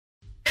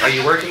Are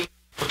you working?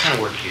 What kind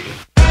of work do you do?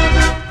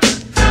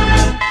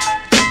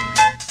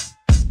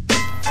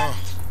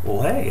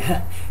 Well,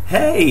 hey,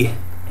 hey,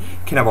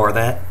 can I borrow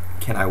that?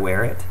 Can I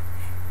wear it?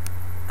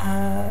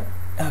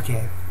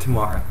 Okay,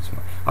 tomorrow.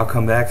 I'll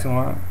come back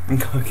tomorrow.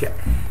 Okay.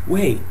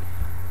 Wait,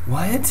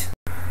 what?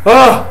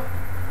 Oh!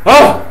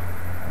 Oh!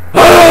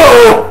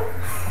 Oh!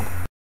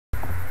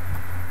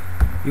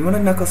 You want a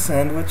knuckle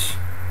sandwich?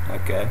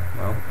 Okay,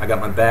 well, I got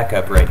my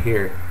backup right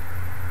here.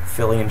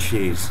 Philly and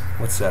cheese.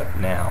 What's up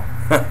now?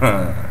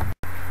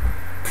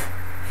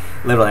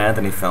 Little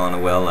Anthony fell in a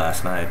well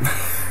last night.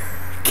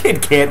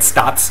 Kid can't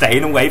stop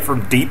staying away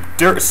from deep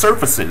dirt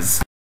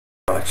surfaces.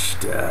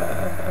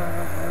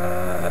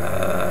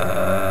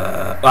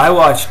 I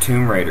watched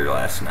Tomb Raider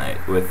last night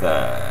with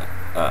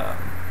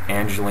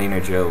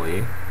Angelina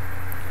Jolie.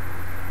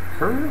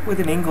 Her with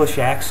an English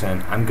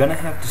accent, I'm gonna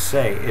have to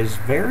say, is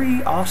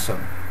very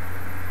awesome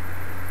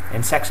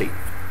and sexy.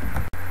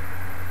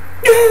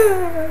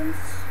 Yes.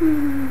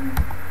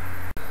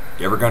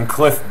 You ever gone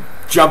cliff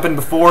jumping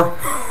before?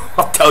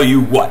 I'll tell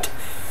you what.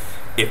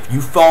 If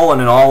you fall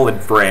in an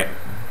olive branch,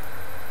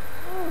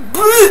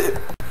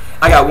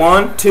 I got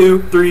 1,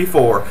 2, 3,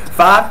 4,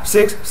 5,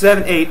 6,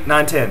 7, 8,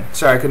 9, 10.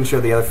 Sorry, I couldn't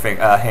show the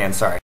other hand.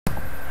 Sorry.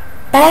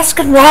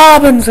 Baskin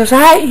Robbins, is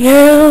that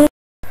you?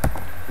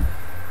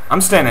 I'm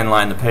standing in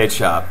line in the paint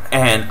shop,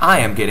 and I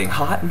am getting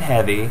hot and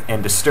heavy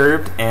and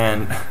disturbed,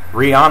 and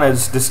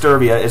Rihanna's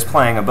Disturbia is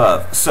playing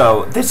above.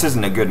 So this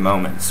isn't a good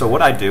moment. So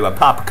what I do, I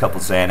pop a couple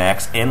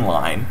Xanax in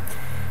line.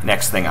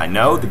 Next thing I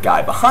know, the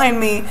guy behind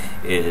me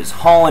is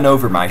hauling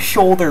over my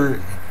shoulder.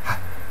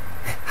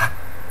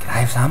 Can I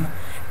have some?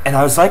 And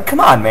I was like, come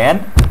on,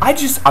 man.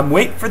 I'm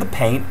waiting for the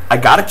paint. I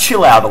gotta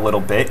chill out a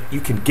little bit.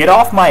 You can get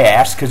off my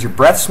ass because your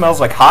breath smells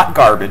like hot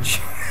garbage.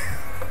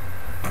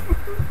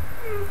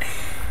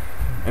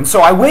 And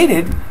so I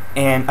waited,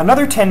 and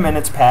another 10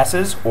 minutes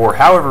passes, or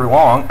however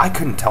long. I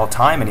couldn't tell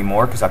time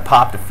anymore because I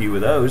popped a few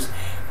of those.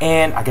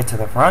 And I get to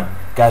the front.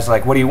 Guy's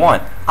like, what do you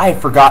want? I had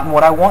forgotten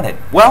what I wanted.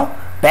 Well,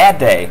 bad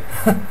day.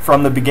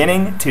 From the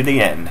beginning to the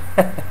end.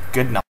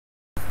 Good night.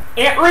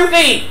 Aunt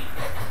Ruthie!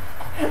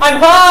 I'm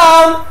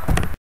home!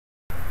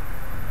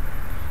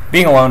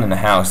 Being alone in the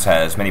house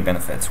has many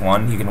benefits.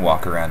 One, you can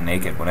walk around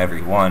naked whenever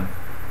you want.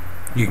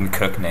 You can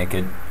cook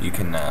naked. You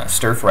can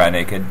stir-fry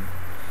naked.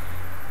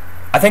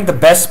 I think the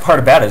best part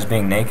about it is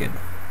being naked.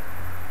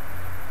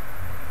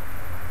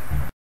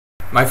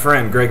 My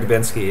friend, Greg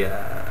Dubinsky,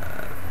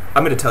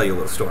 I'm going to tell you a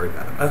little story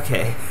about him.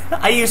 Okay.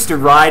 I used to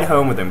ride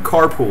home with him,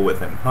 carpool with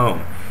him,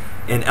 home,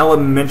 in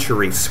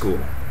elementary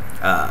school.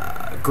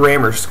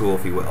 Grammar school,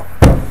 if you will.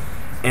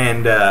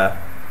 And,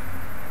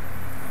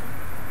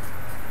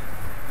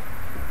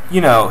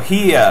 you know,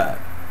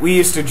 we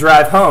used to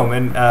drive home,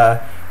 and,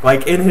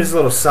 like, in his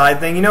little side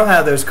thing, you know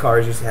how those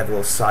cars used to have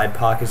little side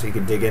pockets you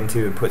could dig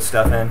into and put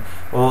stuff in?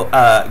 Well,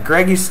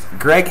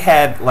 Greg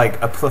had,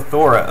 like, a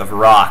plethora of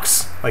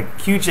rocks, like,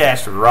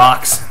 huge-ass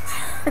rocks.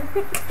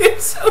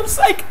 So it's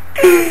like,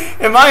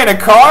 am I in a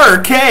car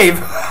or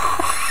cave?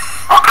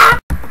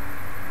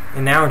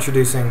 And now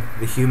introducing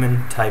the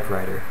human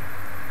typewriter.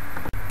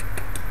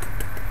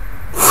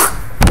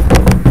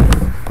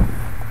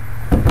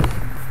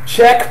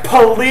 Check,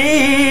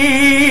 please!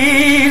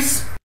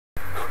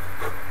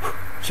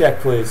 Check,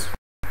 please.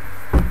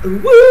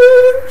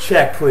 Woo!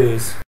 Check,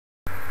 please.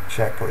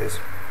 Check, please.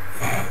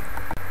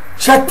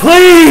 Check,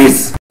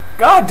 please!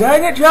 God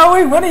dang it,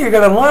 Joey, when are you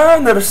going to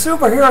learn that a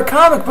superhero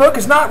comic book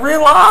is not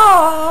real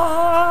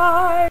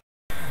life?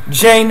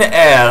 Jane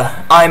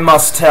Eyre, I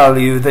must tell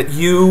you that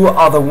you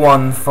are the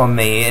one for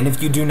me, and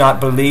if you do not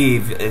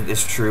believe it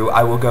is true,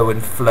 I will go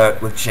and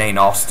flirt with Jane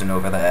Austen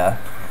over there.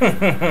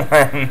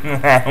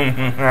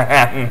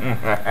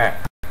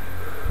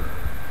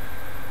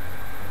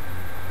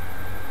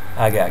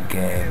 I got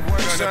game.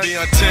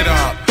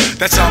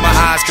 That's all my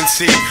eyes can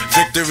see.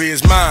 Victory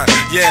is mine.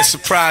 Yeah,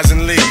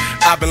 surprisingly,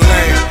 I've been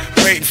lame,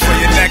 waiting for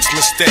your next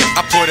mistake.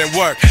 I put in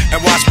work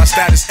and watch my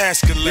status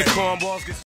escalate.